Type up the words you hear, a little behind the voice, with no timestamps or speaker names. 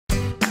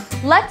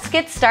Let's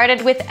get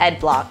started with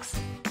EdBlocks.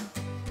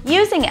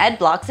 Using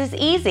EdBlocks is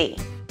easy.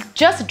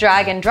 Just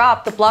drag and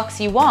drop the blocks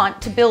you want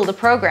to build a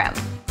program.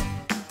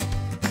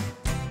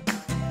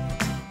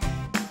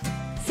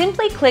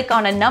 Simply click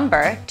on a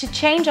number to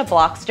change a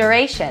block's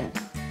duration.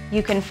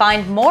 You can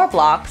find more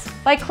blocks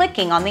by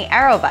clicking on the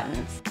arrow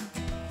buttons.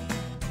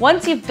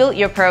 Once you've built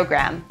your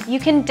program, you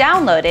can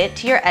download it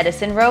to your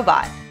Edison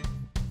robot.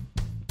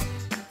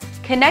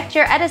 Connect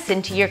your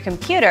Edison to your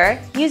computer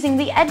using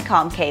the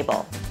EdCom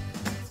cable.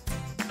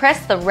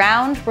 Press the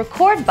round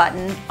Record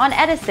button on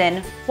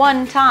Edison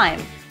one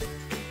time.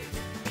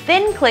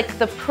 Then click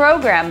the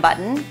Program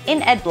button in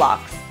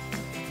EdBlocks.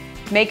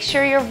 Make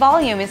sure your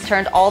volume is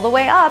turned all the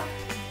way up.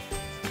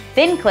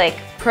 Then click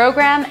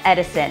Program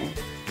Edison.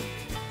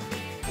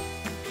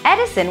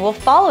 Edison will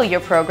follow your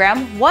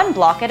program one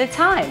block at a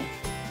time.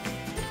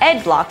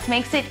 EdBlocks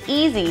makes it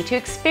easy to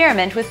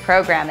experiment with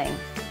programming.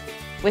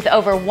 With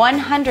over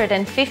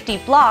 150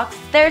 blocks,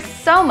 there's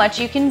so much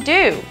you can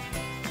do.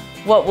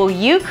 What will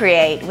you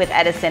create with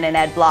Edison and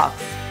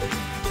EdBlocks?